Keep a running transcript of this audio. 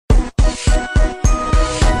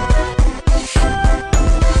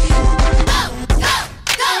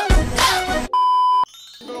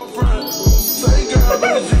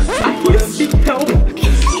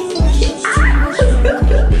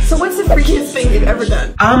thing you've ever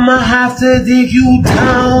done. I'ma have to dig you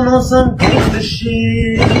down on some gangster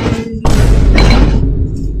shit.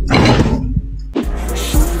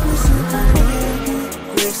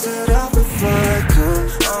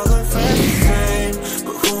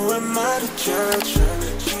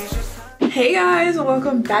 Hey guys,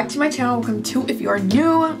 welcome back to my channel. Welcome to, if you are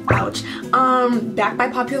new, ouch, back by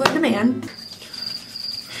popular demand.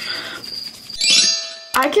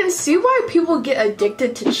 I can see why people get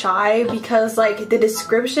addicted to chai because like the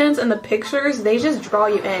descriptions and the pictures, they just draw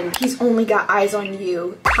you in. He's only got eyes on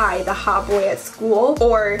you. Kai, the hot boy at school,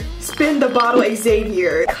 or spin the bottle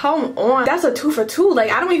Xavier. Come on, that's a 2 for 2.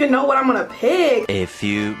 Like I don't even know what I'm gonna pick. A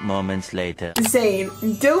few moments later. Zane,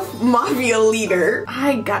 dope mafia leader.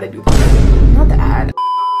 I gotta do not the ad.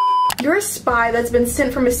 You're a spy that's been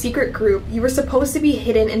sent from a secret group. You were supposed to be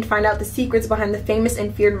hidden and find out the secrets behind the famous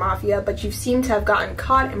and feared mafia, but you seem to have gotten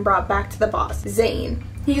caught and brought back to the boss, Zane.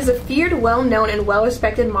 He is a feared, well-known, and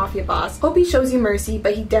well-respected mafia boss. Hope he shows you mercy,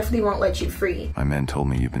 but he definitely won't let you free. My men told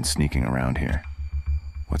me you've been sneaking around here.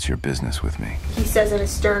 What's your business with me? He says in a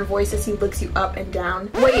stern voice as he looks you up and down.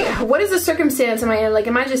 Wait, what is the circumstance am I in? Like,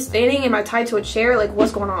 am I just standing? Am I tied to a chair? Like,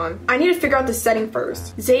 what's going on? I need to figure out the setting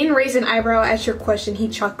first. Zane raised an eyebrow at your question. He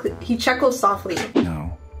chuckled softly.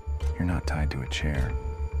 No, you're not tied to a chair,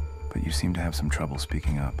 but you seem to have some trouble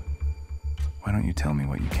speaking up. Why don't you tell me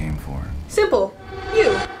what you came for? Simple.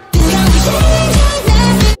 You.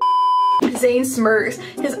 Zane smirks,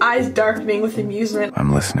 his eyes darkening with amusement.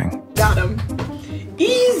 I'm listening. Got him.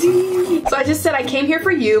 Easy. So I just said I came here for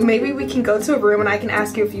you. Maybe we can go to a room and I can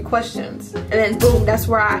ask you a few questions. And then boom, that's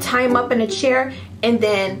where I tie him up in a chair, and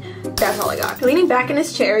then that's all I got. Leaning back in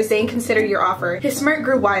his chair, Zane considered your offer. His smirk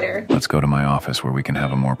grew wider. Let's go to my office where we can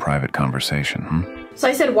have a more private conversation, So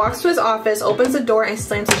I said walks to his office, opens the door and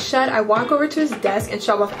slams it shut. I walk over to his desk and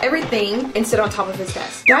shove off everything and sit on top of his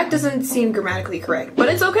desk. That doesn't seem grammatically correct, but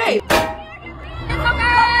it's okay.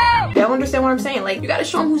 They don't understand what I'm saying. Like, you gotta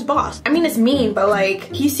show him who's boss. I mean, it's mean, but like,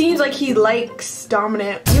 he seems like he likes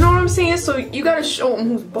dominant. You know what I'm saying? So you gotta show him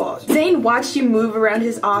who's boss. Zane watched you move around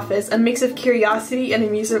his office, a mix of curiosity and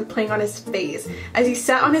amusement playing on his face. As he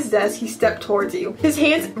sat on his desk, he stepped towards you, his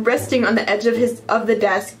hands resting on the edge of the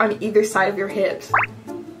desk on either side of your hips.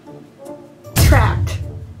 Trapped.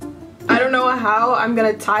 I don't know how I'm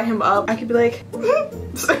gonna tie him up. I could be like,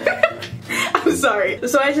 I'm sorry.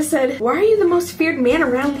 So I just said, why are you the most feared man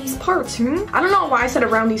around these parts, I don't know why I said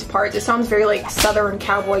around these parts. It sounds very like Southern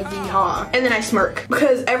cowboy yeehaw. And then I smirk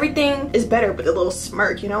because everything is better with a little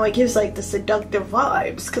smirk, you know? It gives like the seductive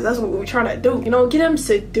vibes because that's what we're trying to do. You know, get him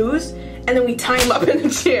seduced and then we tie him up in the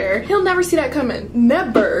chair. He'll never see that coming.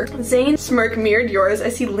 Never. Zane's smirk mirrored yours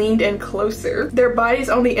as he leaned in closer. Their bodies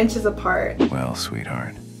only inches apart. Well,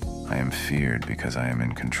 sweetheart, I am feared because I am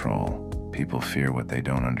in control. People fear what they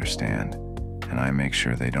don't understand, and I make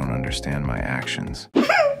sure they don't understand my actions.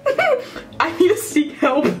 I need to seek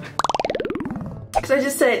help. So I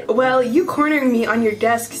just said, well, you cornering me on your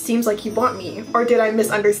desk seems like you want me. Or did I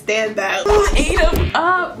misunderstand that? Ate him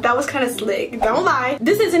up. That was kind of slick. Don't lie.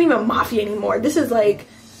 This isn't even mafia anymore. This is like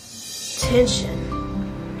tension.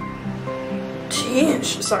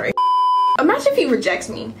 Sorry. Imagine if he rejects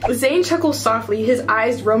me. Zane chuckles softly, his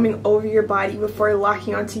eyes roaming over your body before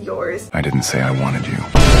locking onto yours. I didn't say I wanted you.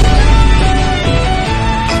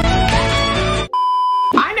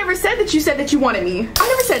 I never said that you said that you wanted me. I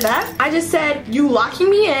never said that. I just said, you locking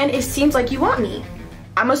me in, it seems like you want me.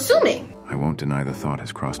 I'm assuming. I won't deny the thought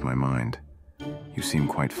has crossed my mind. You seem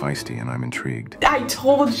quite feisty and I'm intrigued. I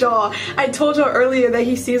told y'all earlier that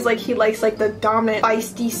he seems like he likes like the dominant,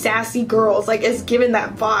 feisty, sassy girls. Like it's given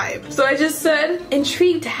that vibe. So I just said,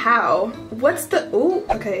 intrigued how? What's the, ooh,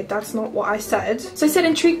 okay, that's not what I said. So I said,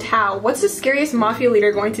 intrigued how? What's the scariest mafia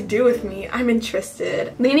leader going to do with me? I'm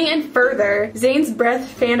interested. Leaning in further, Zane's breath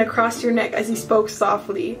fanned across your neck as he spoke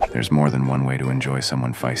softly. There's more than one way to enjoy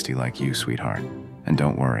someone feisty like you, sweetheart. And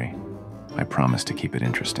don't worry, I promise to keep it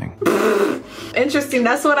interesting. Interesting,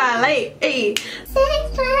 that's what I like. Hey.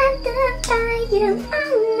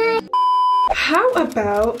 How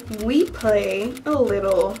about we play a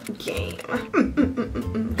little game?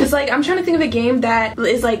 Cause like I'm trying to think of a game that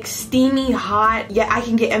is like steamy hot, yet I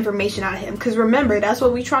can get information out of him. Cause remember, that's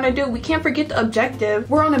what we're trying to do. We can't forget the objective.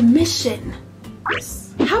 We're on a mission.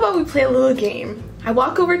 Yes. How about we play a little game? I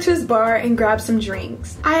walk over to his bar and grab some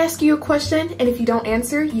drinks. I ask you a question, and if you don't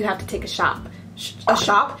answer, you have to take a shot,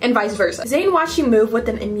 and vice versa. Zane watched you move with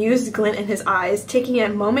an amused glint in his eyes, taking a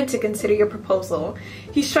moment to consider your proposal.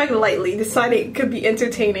 He shrugged lightly, deciding it could be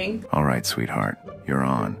entertaining. All right, sweetheart, you're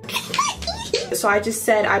on. So I just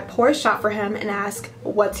said I pour a shot for him and ask,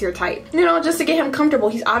 what's your type? You know, just to get him comfortable.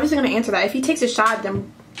 He's obviously gonna answer that. If he takes a shot,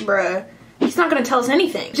 then bruh, he's not gonna tell us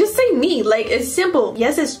anything. Just say me, like it's simple.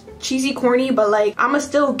 Yes, it's cheesy, corny, but like I'ma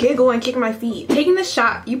still giggle and kick my feet. Taking the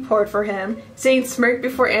shot you poured for him, Zane smirked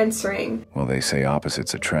before answering. Well, they say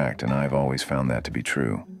opposites attract, and I've always found that to be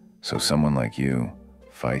true. So someone like you,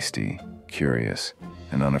 feisty, curious,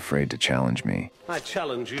 and unafraid to challenge me. I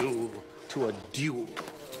challenge you to a duel.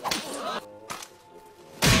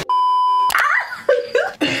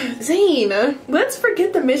 Zane, let's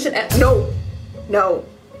forget the mission and no.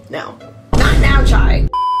 Not now, Chai.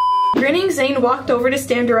 Grinning, Zane walked over to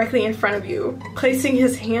stand directly in front of you, placing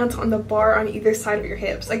his hands on the bar on either side of your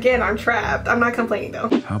hips. Again, I'm trapped. I'm not complaining though.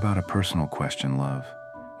 How about a personal question, love?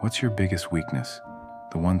 What's your biggest weakness?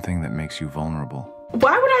 The one thing that makes you vulnerable?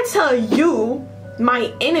 Why would I tell you,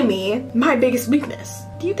 my enemy, my biggest weakness?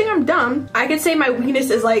 Do you think I'm dumb? I could say my weakness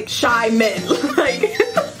is like shy men.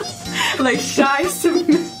 like shy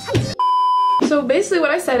men. So basically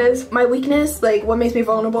what I said is my weakness, like what makes me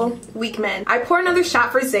vulnerable? Weak men. I pour another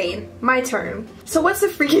shot for Zane. My turn. So what's the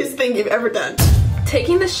freakiest thing you've ever done?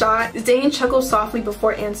 Taking the shot, Zane chuckled softly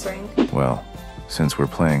before answering. Well, since we're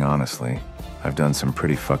playing honestly, I've done some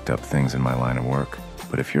pretty fucked up things in my line of work.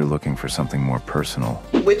 But if you're looking for something more personal,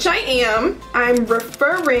 which I am, I'm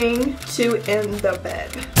referring to in the bed.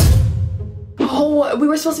 Oh, we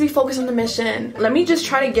were supposed to be focused on the mission. Let me just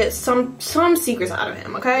try to get some secrets out of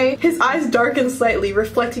him, okay? His eyes darkened slightly,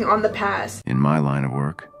 reflecting on the past. In my line of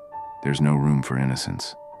work, there's no room for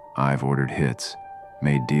innocence. I've ordered hits,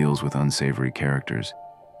 made deals with unsavory characters,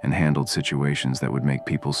 and handled situations that would make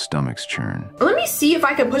people's stomachs churn. Let me see if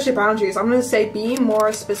I can push the boundaries. I'm gonna say be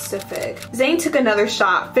more specific. Zane took another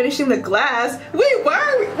shot, finishing the glass. Wait, why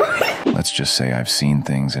are we? Let's just say I've seen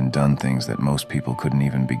things and done things that most people couldn't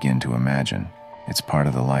even begin to imagine. It's part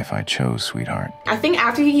of the life I chose, sweetheart. I think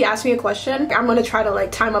after he asked me a question, I'm gonna try to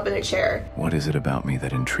like tie him up in a chair. What is it about me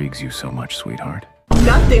that intrigues you so much, sweetheart?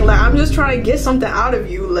 Nothing, like I'm just trying to get something out of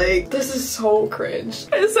you. Like, this is so cringe.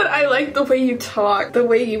 I said I like the way you talk, the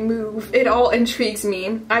way you move. It all intrigues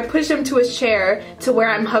me. I push him to his chair to where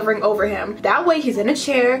I'm hovering over him. That way he's in a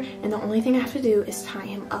chair and the only thing I have to do is tie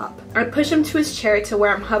him up. I push him to his chair to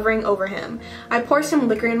where I'm hovering over him. I pour some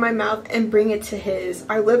liquor in my mouth and bring it to his.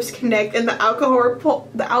 Our lips connect and the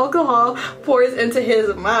alcohol pours into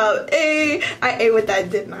his mouth. Hey, I ate with that,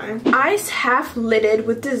 didn't I? Eyes half lidded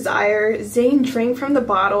with desire, Zane drank from the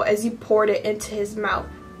bottle as he poured it into his mouth.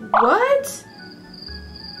 What?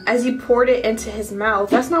 As he poured it into his mouth.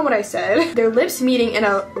 That's not what I said. Their lips meeting in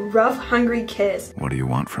a rough, hungry kiss. What do you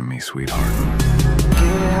want from me, sweetheart?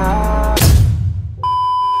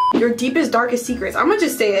 Your deepest, darkest secrets. I'm gonna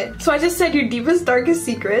just say it. So I just said your deepest, darkest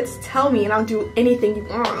secrets. Tell me and I'll do anything you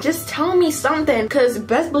want. Just tell me something, cause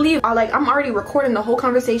best believe I'm already recording the whole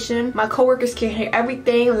conversation. My coworkers can hear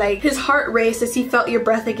everything. Like, his heart raced as he felt your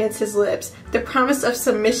breath against his lips. The promise of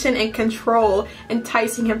submission and control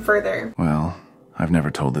enticing him further. Well, I've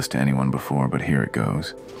never told this to anyone before, but here it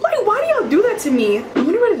goes. Why do y'all do that to me? I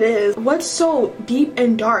wonder what it is. What's so deep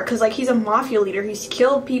and dark? Cause like he's a mafia leader. He's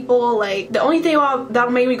killed people. Like the only thing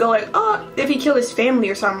that'll make me go like, oh, if he killed his family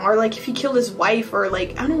or something, or like if he killed his wife, or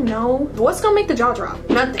like I don't know. What's gonna make the jaw drop?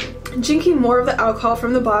 Nothing. Drinking more of the alcohol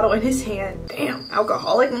from the bottle in his hand. Damn,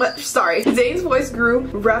 alcoholic much. Sorry. Zane's voice grew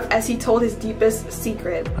rough as he told his deepest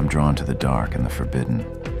secret. I'm drawn to the dark and the forbidden.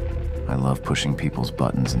 I love pushing people's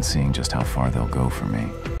buttons and seeing just how far they'll go for me.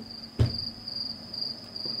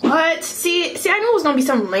 What? See, I knew it was gonna be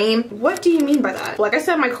something lame. What do you mean by that? Like I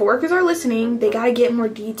said, my coworkers are listening. They gotta get more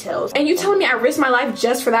details. And you telling me I risked my life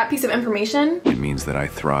just for that piece of information? It means that I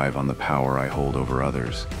thrive on the power I hold over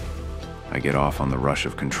others. I get off on the rush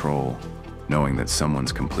of control, knowing that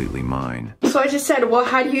someone's completely mine. So I just said, well,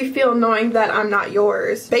 how do you feel knowing that I'm not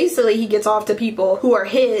yours? Basically, he gets off to people who are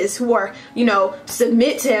his, who are, you know,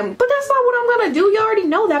 submit to him. But that's not what I'm gonna do. You already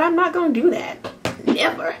know that. I'm not gonna do that.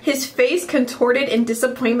 Never. His face contorted in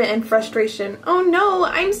disappointment and frustration. Oh no,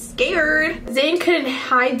 I'm scared. Zane couldn't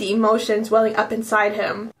hide the emotions welling up inside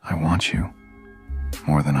him. I want you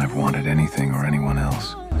more than I've wanted anything or anyone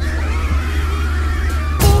else.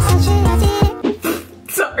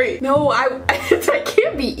 Sorry. No, that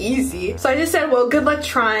can't be easy. So I just said, well, good luck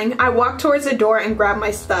trying. I walked towards the door and grabbed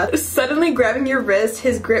my stuff, suddenly grabbing your wrist,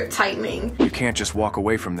 his grip tightening. You can't just walk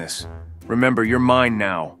away from this. Remember, you're mine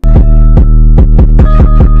now.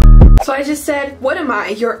 So I just said, what am I,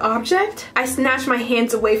 your object? I snatch my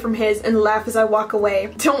hands away from his and laugh as I walk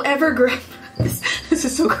away. Don't ever grab... This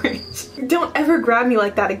is so cringe. Don't ever grab me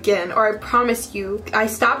like that again, or I promise you. I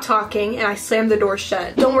stopped talking and I slammed the door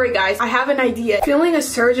shut. Don't worry guys, I have an idea. Feeling a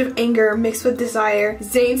surge of anger mixed with desire,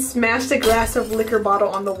 Zane smashed a glass of liquor bottle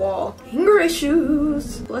on the wall. Anger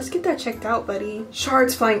issues. Let's get that checked out, buddy.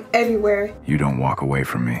 Shards flying everywhere. You don't walk away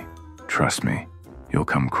from me. Trust me, you'll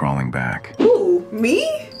come crawling back. Ooh, me?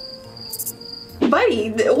 Buddy,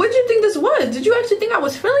 what did you think this was? Did you actually think I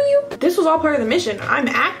was feeling you? This was all part of the mission. I'm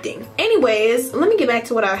acting. Anyways, let me get back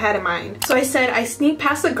to what I had in mind. So I said I sneak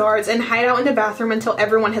past the guards and hide out in the bathroom until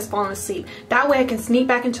everyone has fallen asleep. That way I can sneak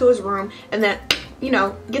back into his room and then, you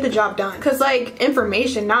know, get the job done. Cause like,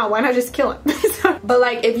 information, nah, why not just kill him? But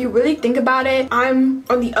like, if you really think about it, I'm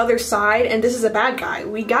on the other side and this is a bad guy.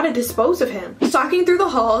 We gotta dispose of him. Stalking through the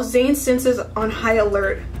halls, Zane's senses on high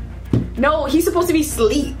alert. No, he's supposed to be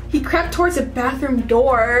asleep. He crept towards the bathroom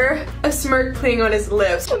door, a smirk playing on his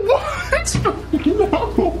lips. What?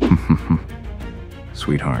 No.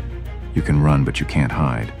 Sweetheart, you can run, but you can't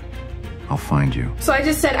hide. I'll find you. So I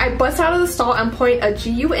just said I bust out of the stall and point a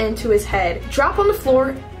GUN to his head. Drop on the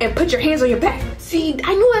floor and put your hands on your back. See,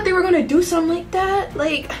 I knew that they were gonna do something like that.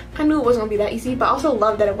 Like, I knew it wasn't gonna be that easy, but I also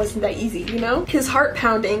love that it wasn't that easy, you know? His heart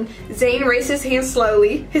pounding, Zane raised his hands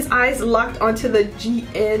slowly, his eyes locked onto the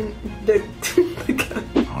GN, the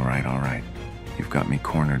gun. All right. You've got me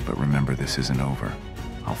cornered, but remember, this isn't over.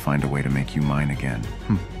 I'll find a way to make you mine again.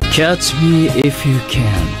 Catch me if you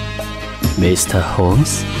can, Mr.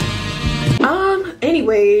 Holmes.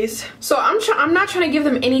 Anyways, so I'm not trying to give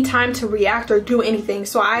them any time to react or do anything,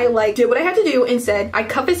 so I like did what I had to do and said I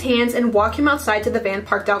cuff his hands and walk him outside to the van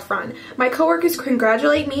parked out front. My coworkers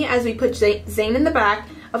congratulate me as we put Zane in the back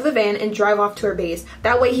of the van and drive off to our base.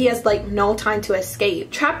 That way he has like no time to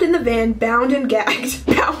escape. Trapped in the van, bound and gagged,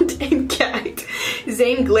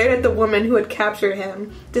 Zane glared at the woman who had captured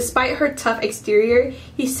him. Despite her tough exterior,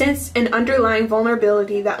 he sensed an underlying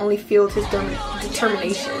vulnerability that only fueled his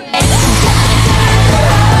determination.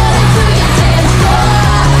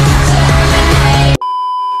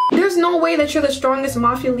 There's no way that you're the strongest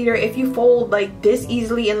mafia leader if you fold like this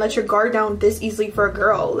easily and let your guard down this easily for a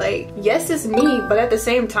girl. Like, yes, it's me, but at the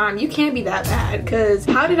same time, you can't be that bad, because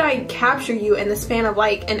how did I capture you in the span of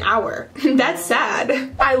like an hour? That's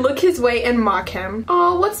sad. I look his way and mock him.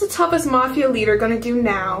 Oh, what's the toughest mafia leader gonna do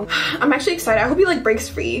now? I'm actually excited. I hope he like breaks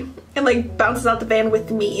free and like bounces out the van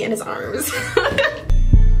with me in his arms.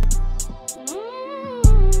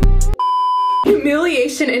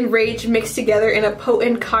 Humiliation and rage mixed together in a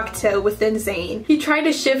potent cocktail within Zane. He tried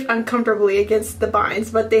to shift uncomfortably against the vines,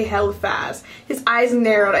 but they held fast. His eyes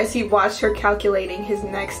narrowed as he watched her calculating his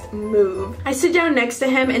next move. I sit down next to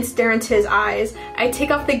him and stare into his eyes. I take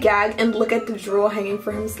off the gag and look at the drool hanging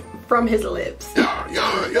from his lips.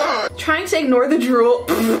 Trying to ignore the drool,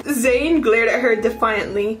 Zane glared at her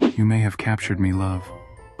defiantly. You may have captured me, love,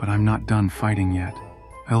 but I'm not done fighting yet.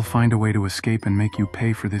 I'll find a way to escape and make you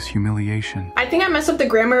pay for this humiliation. I think I messed up the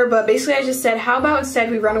grammar, but basically I just said, how about instead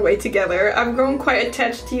we run away together? I've grown quite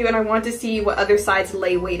attached to you and I want to see what other sides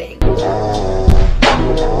lay waiting.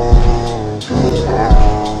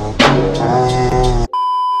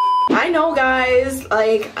 I know, guys,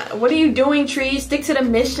 like, what are you doing, Tree? Stick to the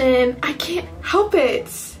mission. I can't help it.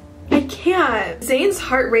 I can't. Zane's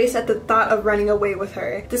heart raced at the thought of running away with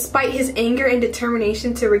her. Despite his anger and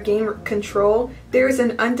determination to regain control, there was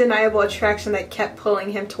an undeniable attraction that kept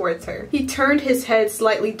pulling him towards her. He turned his head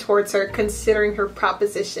slightly towards her, considering her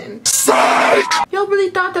proposition. Y'all really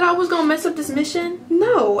thought that I was gonna mess up this mission?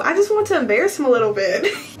 No, I just want to embarrass him a little bit.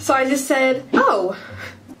 So I just said, oh.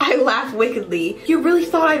 I laughed wickedly. You really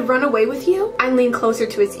thought I'd run away with you? I leaned closer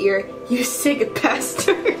to his ear. You sick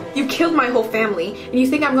bastard. You killed my whole family, and you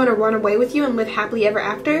think I'm gonna run away with you and live happily ever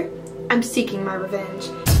after? I'm seeking my revenge.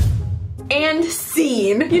 And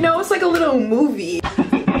scene. You know, it's like a little movie.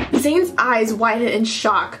 Zane's eyes widened in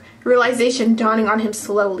shock, realization dawning on him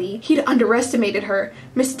slowly. He'd underestimated her,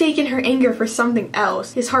 mistaken her anger for something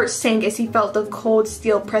else. His heart sank as he felt the cold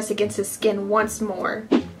steel press against his skin once more.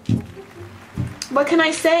 What can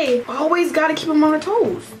I say? Always gotta keep them on their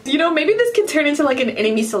toes. You know, maybe this can turn into like an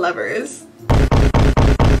enemies to lovers.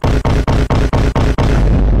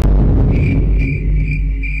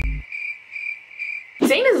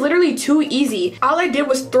 Zane is literally too easy. All I did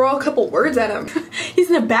was throw a couple words at him. He's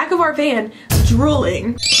in the back of our van,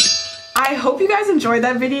 drooling. I hope you guys enjoyed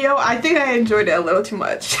that video. I think I enjoyed it a little too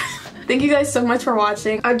much. Thank you guys so much for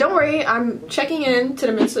watching. Don't worry, I'm checking in to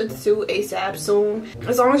the Mental Institute ASAP soon,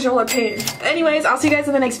 as long as y'all are paying. Anyways, I'll see you guys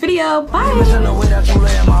in the next video. Bye! Where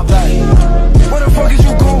the fuck is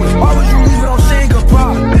you going? Why would you leave without saying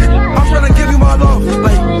goodbye? I'm trying to give you my love.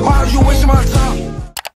 Like, why are you wasting my time?